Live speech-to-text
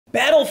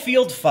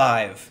Battlefield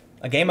 5,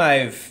 a game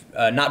I've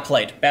not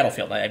played.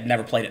 Battlefield, I've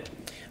never played it.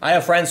 I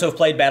have friends who have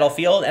played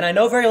Battlefield, and I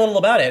know very little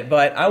about it,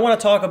 but I want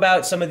to talk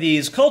about some of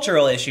these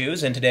cultural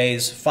issues in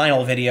today's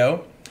final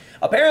video.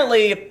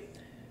 Apparently,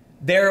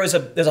 there's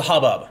a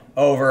hubbub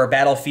over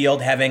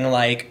Battlefield having,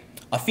 like,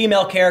 a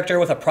female character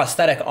with a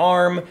prosthetic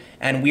arm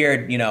and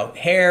weird,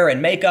 hair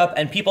and makeup,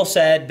 and people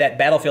said that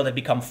Battlefield had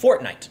become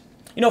Fortnite.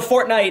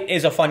 Fortnite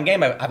is a fun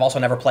game. I've also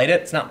never played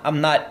it.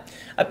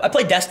 I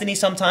play Destiny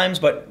sometimes,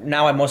 but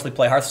now I mostly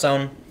play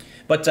Hearthstone.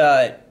 But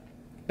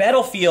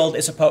Battlefield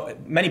is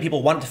many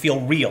people want it to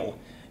feel real,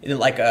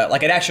 like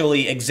it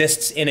actually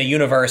exists in a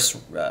universe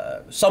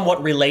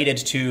somewhat related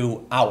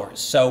to ours.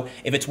 So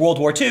if it's World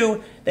War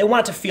II, they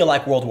want it to feel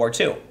like World War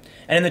II.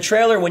 And in the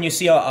trailer, when you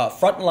see a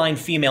frontline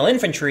female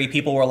infantry,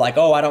 people were like,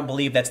 oh, I don't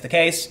believe that's the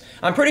case.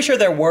 I'm pretty sure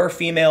there were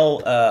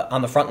female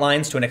on the front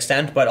lines to an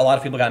extent, but a lot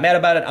of people got mad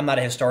about it. I'm not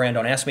a historian,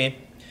 don't ask me.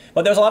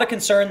 But there was a lot of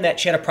concern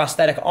that she had a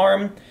prosthetic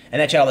arm and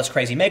that she had all this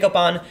crazy makeup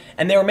on,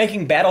 and they were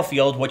making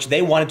Battlefield, which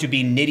they wanted to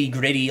be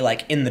nitty-gritty,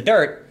 like in the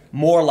dirt,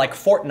 more like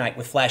Fortnite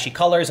with flashy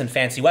colors and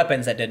fancy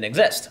weapons that didn't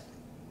exist.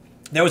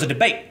 There was a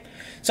debate.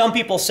 Some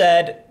people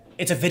said,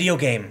 it's a video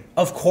game.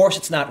 Of course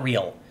it's not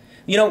real.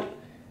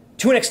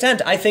 To an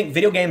extent, I think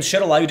video games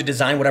should allow you to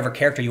design whatever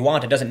character you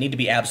want. It doesn't need to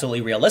be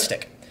absolutely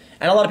realistic.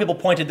 And a lot of people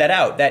pointed that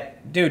out,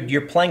 that, dude,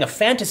 you're playing a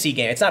fantasy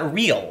game. It's not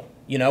real.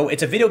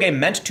 It's a video game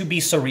meant to be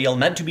surreal,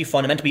 meant to be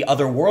fun, meant to be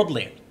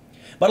otherworldly.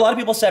 But a lot of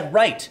people said,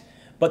 right,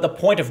 but the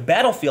point of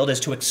Battlefield is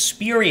to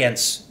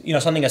experience,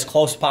 something as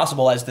close as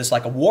possible as this,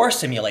 like a war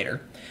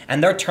simulator,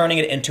 and they're turning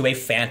it into a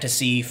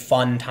fantasy,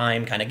 fun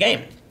time kind of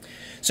game.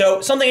 So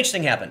something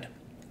interesting happened.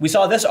 We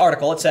saw this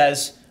article. It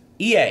says,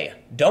 EA,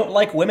 don't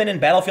like women in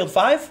Battlefield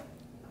 5?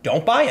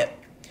 Don't buy it.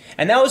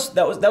 And that was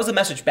the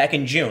message back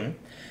in June,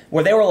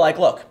 where they were like,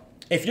 look,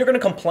 if you're going to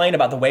complain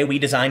about the way we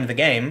designed the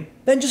game,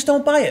 then just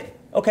don't buy it,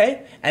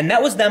 okay? And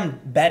that was them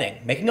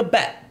making a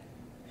bet,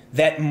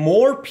 that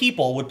more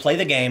people would play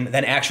the game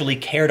than actually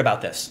cared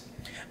about this.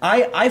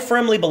 I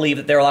firmly believe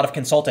that there are a lot of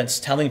consultants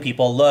telling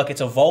people, look,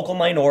 it's a vocal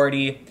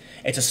minority,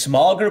 it's a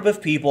small group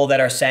of people that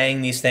are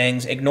saying these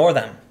things, ignore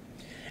them.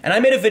 And I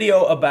made a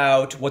video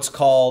about what's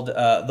called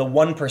the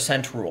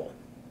 1% rule.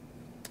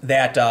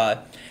 That,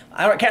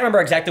 I can't remember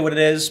exactly what it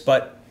is,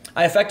 but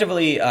I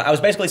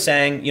was basically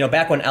saying,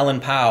 back when Ellen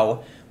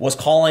Pao was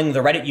calling the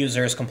Reddit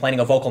users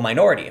complaining a vocal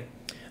minority,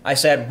 I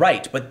said,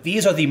 right, but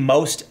these are the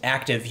most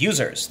active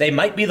users. They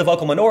might be the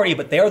vocal minority,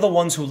 but they're the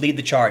ones who lead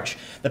the charge.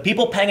 The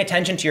people paying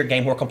attention to your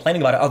game who are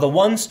complaining about it are the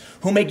ones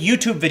who make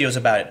YouTube videos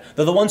about it.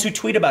 They're the ones who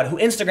tweet about it, who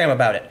Instagram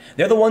about it.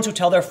 They're the ones who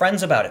tell their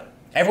friends about it.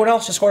 Everyone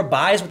else just sort of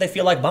buys what they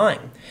feel like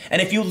buying. And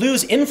if you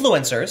lose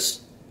influencers,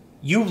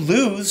 you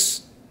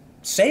lose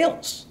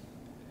sales.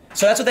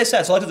 So that's what they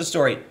said. So look at the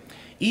story.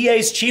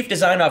 EA's chief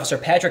design officer,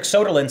 Patrick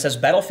Soderlund, says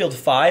Battlefield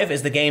 5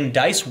 is the game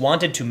DICE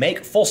wanted to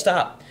make, full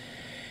stop.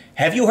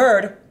 Have you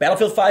heard?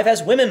 Battlefield 5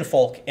 has women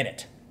folk in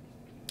it.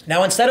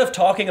 Now, instead of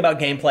talking about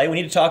gameplay,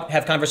 we need to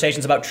have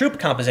conversations about troop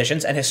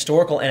compositions and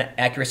historical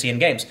accuracy in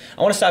games.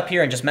 I want to stop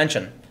here and just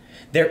mention,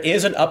 there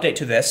is an update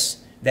to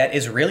this that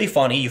is really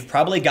funny. You've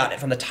probably gotten it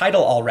from the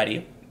title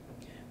already.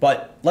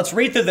 But let's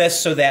read through this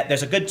so that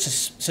there's a good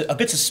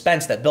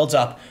suspense that builds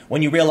up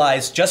when you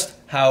realize just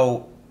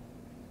how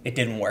it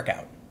didn't work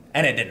out.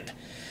 And it didn't.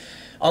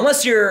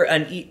 Unless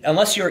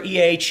you're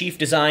EA Chief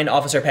Design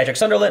Officer Patrick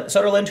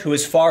Soderlund, who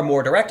is far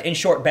more direct. In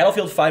short,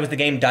 Battlefield 5 is the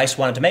game DICE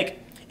wanted to make.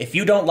 If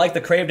you don't like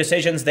the creative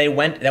decisions that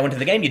went to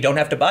the game, you don't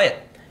have to buy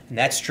it. And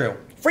that's true.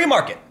 Free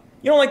market.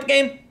 You don't like the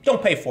game?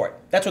 Don't pay for it.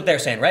 That's what they're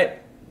saying, right?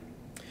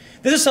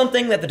 This is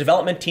something that the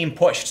development team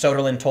pushed,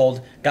 Soderlund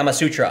told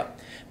Gamasutra.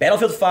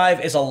 Battlefield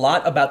 5 is a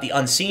lot about the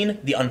unseen,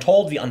 the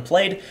untold, the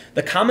unplayed.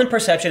 The common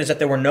perception is that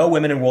there were no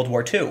women in World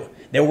War II.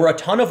 There were a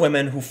ton of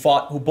women who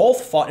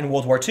both fought in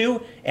World War II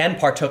and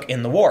partook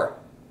in the war.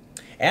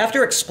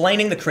 After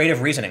explaining the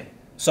creative reasoning,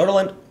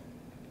 Soderlund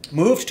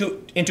moved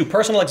into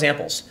personal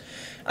examples.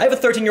 I have a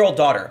 13-year-old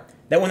daughter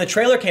that when the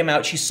trailer came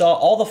out, she saw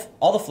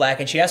all the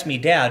flack and she asked me,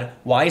 Dad,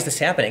 why is this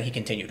happening? He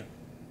continued.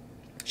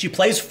 She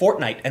plays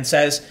Fortnite and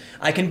says,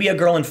 I can be a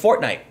girl in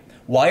Fortnite.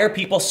 Why are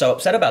people so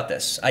upset about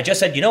this? I just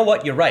said, you know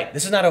what? You're right.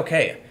 This is not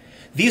okay.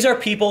 These are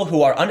people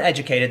who are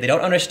uneducated. They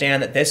don't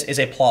understand that this is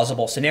a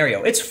plausible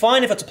scenario. It's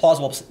fine if it's a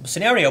plausible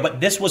scenario,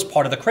 but this was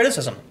part of the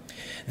criticism.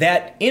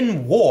 That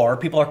in war,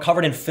 people are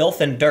covered in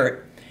filth and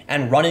dirt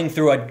and running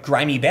through a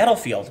grimy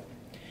battlefield.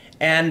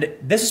 And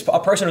this is a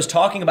person who's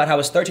talking about how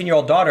his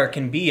 13-year-old daughter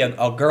can be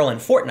a girl in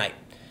Fortnite.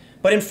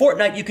 But in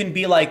Fortnite,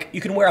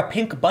 you can wear a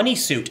pink bunny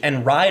suit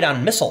and ride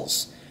on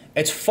missiles.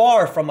 It's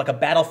far from like a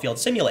battlefield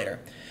simulator.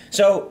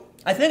 So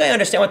I think I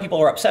understand why people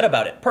are upset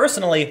about it.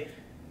 Personally,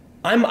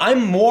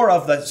 I'm more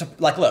of the,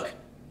 look,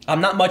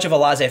 I'm not much of a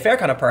laissez-faire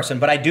kind of person,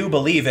 but I do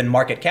believe in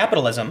market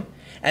capitalism.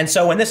 And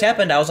so when this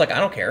happened, I was like, I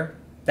don't care.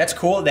 That's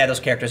cool that they had those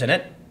characters in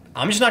it.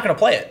 I'm just not going to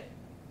play it.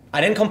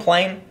 I didn't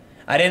complain.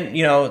 I didn't,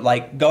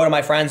 go to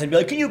my friends and be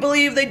like, can you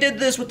believe they did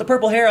this with the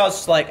purple hair? I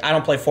was like, I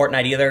don't play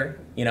Fortnite either,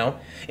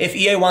 If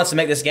EA wants to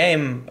make this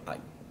game...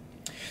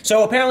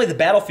 So apparently the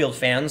Battlefield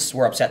fans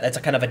were upset. That's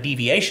a kind of a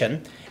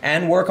deviation,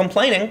 and were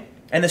complaining.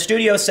 And the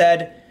studio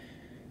said,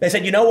 they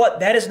said, you know what?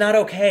 That is not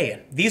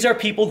okay. These are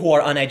people who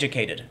are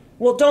uneducated.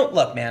 Well, don't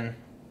look, man.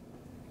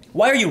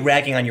 Why are you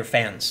ragging on your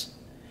fans?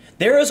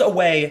 There is a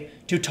way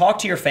to talk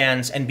to your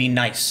fans and be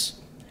nice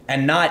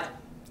and not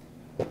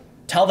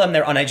tell them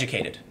they're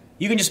uneducated.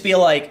 You can just be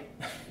like,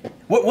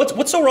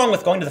 what's so wrong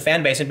with going to the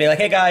fan base and be like,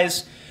 hey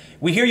guys,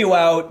 we hear you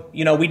out.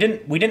 You know, we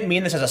didn't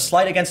mean this as a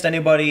slight against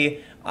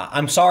anybody.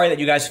 I'm sorry that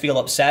you guys feel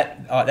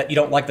upset, that you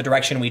don't like the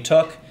direction we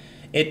took.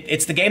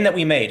 It's the game that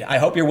we made. I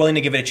hope you're willing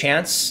to give it a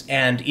chance.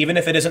 And even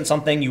if it isn't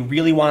something you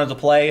really wanted to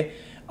play,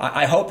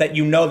 I hope that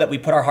you know that we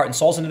put our heart and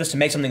souls into this to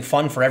make something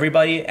fun for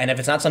everybody. And if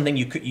it's not something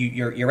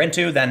you're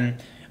into, then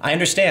I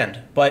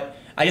understand. But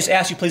I just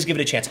ask you, please give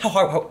it a chance.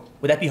 How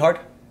would that be hard?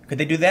 Could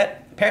they do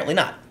that? Apparently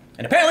not.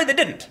 And apparently they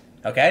didn't.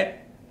 Okay?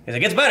 Because it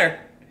gets better.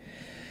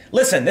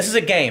 Listen, this is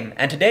a game,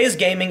 and today's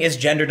gaming is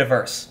gender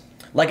diverse.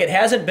 Like it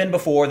hasn't been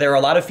before, there are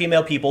a lot of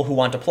female people who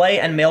want to play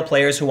and male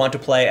players who want to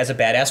play as a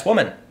badass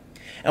woman.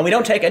 And we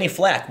don't take any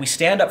flack. We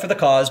stand up for the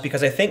cause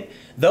because I think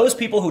those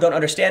people who don't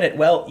understand it,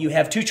 well, you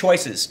have two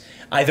choices.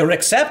 Either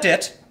accept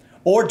it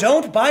or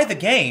don't buy the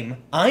game.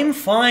 I'm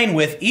fine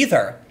with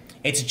either.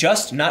 It's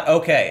just not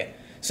okay.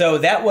 So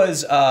that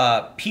was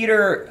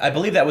Peter, I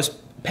believe that was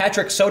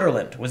Patrick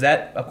Soderlund. Was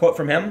that a quote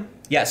from him?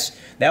 Yes,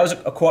 that was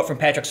a quote from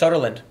Patrick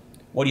Soderlund.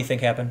 What do you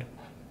think happened?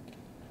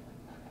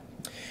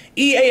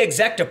 EA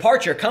exec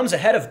departure comes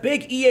ahead of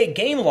big EA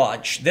game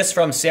launch. This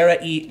from Sarah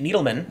E.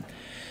 Needleman.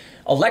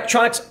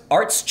 Electronic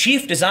Arts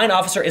chief design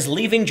officer is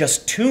leaving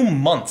just 2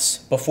 months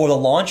before the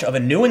launch of a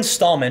new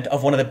installment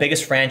of one of the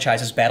biggest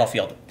franchises,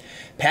 Battlefield.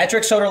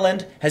 Patrick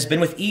Soderlund has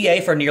been with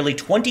EA for nearly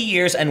 20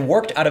 years and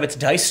worked out of its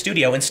DICE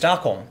studio in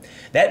Stockholm.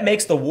 That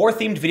makes the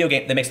war-themed video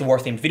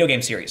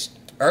game series.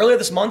 Earlier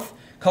this month,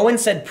 Cohen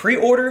said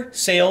pre-order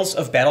sales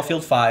of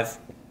Battlefield 5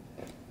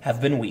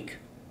 have been weak.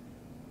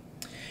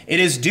 It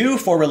is due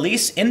for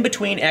release in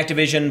between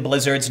Activision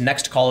Blizzard's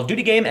next Call of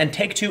Duty game and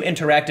Take-Two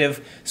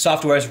Interactive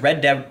Software's Red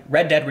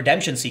Dead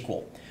Redemption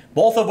sequel,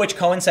 both of which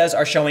Cohen says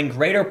are showing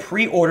greater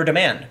pre-order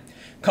demand.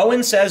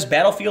 Cohen says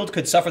Battlefield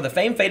could suffer the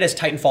same fate as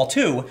Titanfall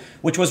 2,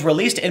 which was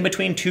released in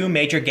between two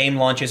major game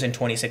launches in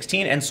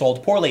 2016 and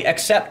sold poorly,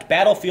 except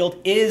Battlefield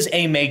is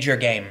a major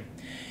game.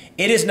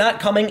 It is not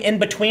coming in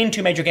between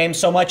two major games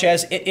so much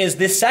as it is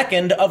the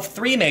second of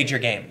 3 major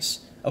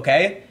games,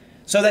 okay?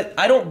 So that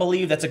I don't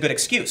believe that's a good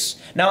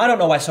excuse. Now, I don't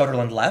know why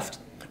Soderlund left,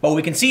 but what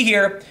we can see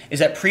here is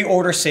that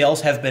pre-order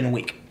sales have been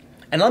weak.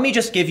 And let me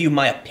just give you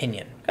my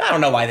opinion. I don't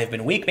know why they've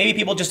been weak. Maybe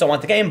people just don't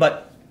want the game,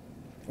 but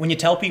when you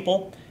tell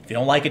people, if you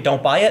don't like it,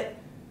 don't buy it,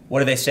 what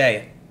do they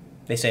say?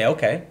 They say,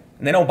 okay,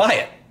 and they don't buy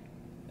it.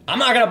 I'm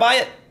not going to buy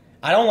it.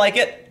 I don't like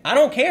it. I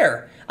don't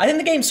care. I think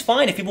the game's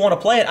fine if people want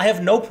to play it. I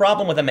have no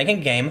problem with them making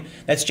a game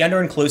that's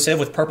gender inclusive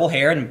with purple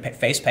hair and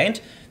face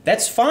paint.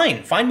 That's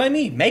fine. Fine by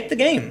me. Make the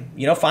game.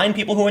 You know, find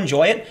people who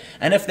enjoy it.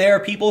 And if there are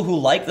people who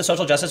like the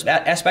social justice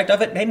aspect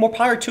of it, hey, more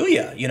power to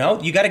you. You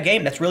know, you got a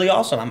game that's really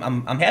awesome.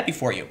 I'm happy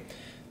for you.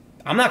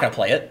 I'm not going to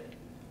play it.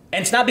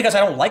 And it's not because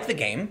I don't like the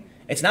game.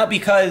 It's not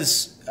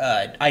because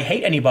I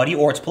hate anybody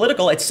or it's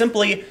political. It's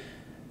simply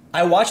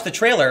I watched the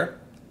trailer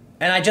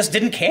and I just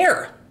didn't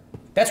care.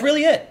 That's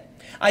really it.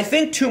 I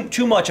think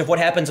too much of what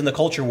happens in the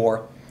culture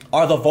war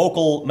are the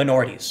vocal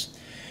minorities.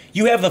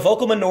 You have the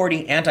vocal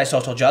minority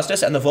anti-social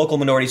justice and the vocal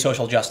minority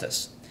social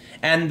justice.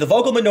 And the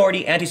vocal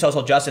minority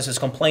anti-social justice is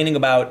complaining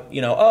about,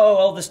 you know, oh,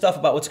 all this stuff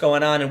about what's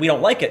going on and we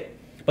don't like it.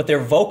 But they're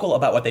vocal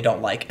about what they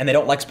don't like and they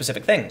don't like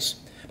specific things.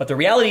 But the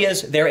reality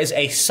is there is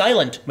a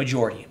silent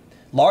majority,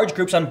 large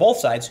groups on both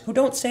sides who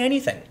don't say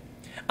anything.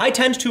 I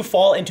tend to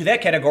fall into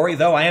that category,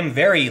 though I am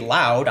very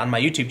loud on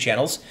my YouTube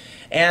channels.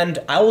 And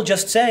I will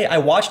just say I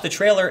watched the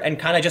trailer and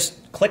kind of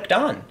just clicked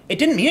on. It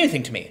didn't mean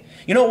anything to me.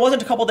 You know, it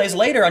wasn't a couple days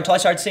later until I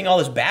started seeing all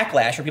this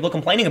backlash for people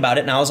complaining about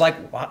it, and I was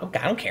like, well,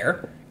 I don't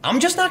care. I'm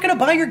just not going to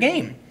buy your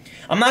game.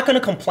 I'm not going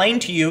to complain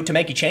to you to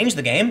make you change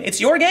the game.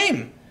 It's your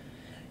game.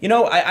 You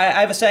know, I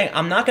have a saying,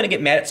 I'm not going to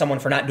get mad at someone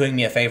for not doing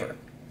me a favor.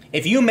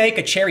 If you make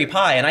a cherry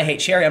pie and I hate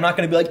cherry, I'm not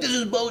going to be like, this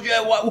is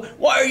bullshit.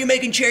 Why are you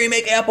making cherry,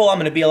 make apple? I'm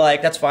going to be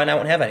like, that's fine, I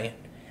won't have any.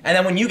 And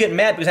then when you get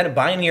mad because I ended up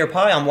buying your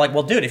pie, I'm like,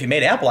 well, dude, if you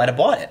made apple, I'd have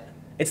bought it.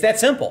 It's that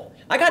simple.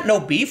 I got no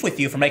beef with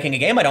you for making a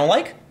game I don't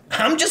like.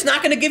 I'm just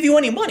not going to give you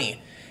any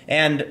money.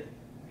 And,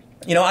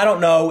 you know, I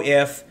don't know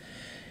if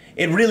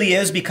it really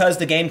is because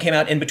the game came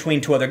out in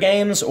between 2 other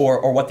games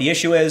or what the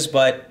issue is,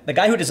 but the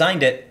guy who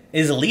designed it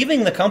is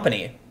leaving the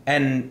company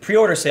and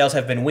pre-order sales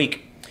have been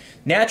weak.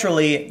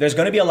 Naturally, there's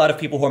going to be a lot of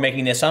people who are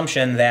making the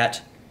assumption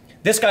that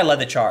this guy led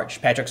the charge,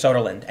 Patrick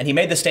Soderlund, and he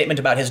made the statement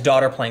about his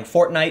daughter playing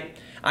Fortnite.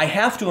 I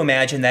have to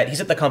imagine that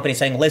he's at the company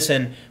saying,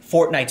 listen,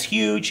 Fortnite's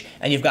huge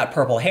and you've got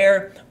purple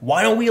hair.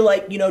 Why don't we,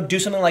 like, you know, do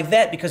something like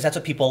that because that's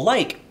what people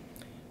like?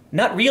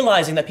 Not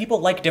realizing that people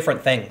like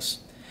different things.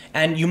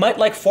 And you might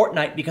like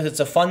Fortnite because it's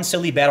a fun,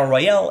 silly battle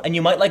royale, and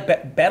you might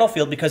like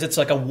Battlefield because it's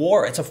like a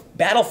war. It's a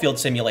battlefield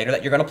simulator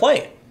that you're going to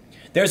play.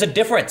 There's a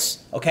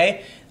difference,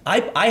 okay?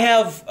 I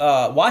have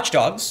Watch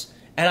Dogs,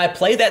 and I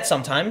play that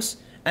sometimes,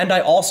 And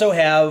I also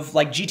have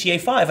like GTA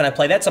 5, and I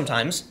play that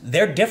sometimes.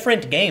 They're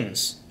different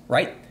games,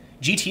 right?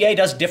 GTA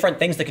does different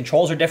things. The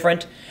controls are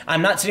different.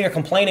 I'm not sitting here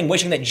complaining,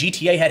 wishing that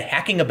GTA had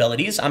hacking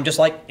abilities. I'm just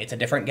like, it's a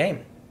different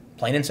game,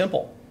 plain and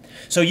simple.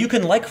 So you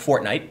can like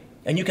Fortnite,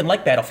 and you can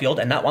like Battlefield,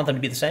 and not want them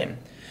to be the same.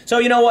 So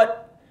you know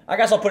what? I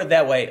guess I'll put it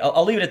that way.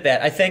 I'll leave it at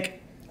that. I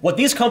think what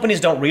these companies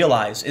don't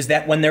realize is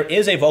that when there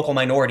is a vocal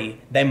minority,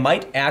 they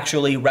might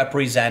actually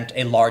represent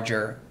a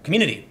larger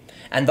community.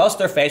 And thus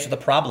they're faced with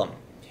a problem.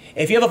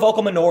 If you have a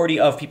vocal minority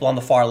of people on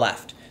the far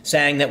left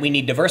saying that we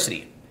need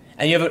diversity,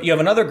 and you have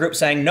another group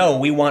saying, no,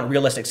 we want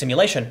realistic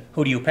simulation,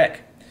 who do you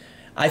pick?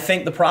 I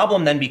think the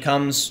problem then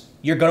becomes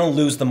you're going to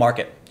lose the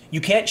market.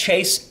 You can't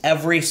chase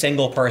every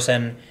single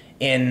person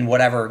in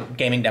whatever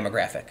gaming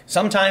demographic.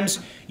 Sometimes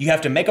you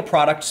have to make a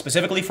product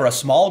specifically for a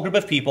small group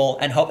of people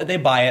and hope that they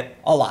buy it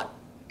a lot.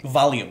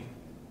 Volume.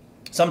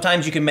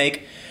 Sometimes you can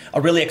make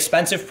a really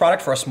expensive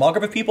product for a small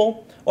group of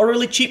people, or a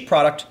really cheap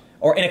product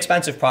or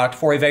inexpensive product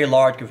for a very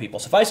large group of people.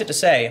 Suffice it to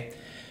say,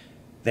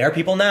 there are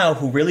people now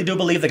who really do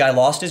believe the guy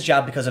lost his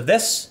job because of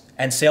this,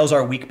 and sales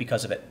are weak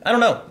because of it. I don't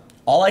know.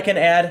 All I can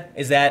add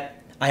is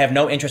that I have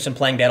no interest in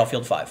playing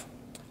Battlefield 5.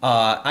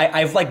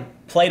 I've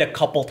like played a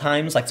couple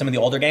times, like some of the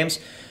older games,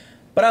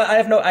 but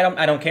I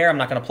don't care. I'm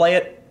not going to play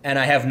it, and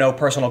I have no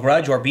personal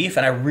grudge or beef,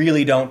 and I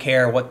really don't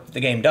care what the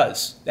game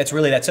does. It's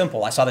really that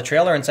simple. I saw the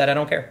trailer and said I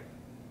don't care.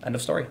 End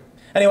of story.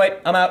 Anyway,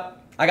 I'm out.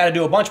 I got to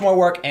do a bunch more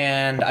work,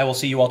 and I will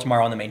see you all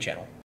tomorrow on the main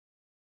channel.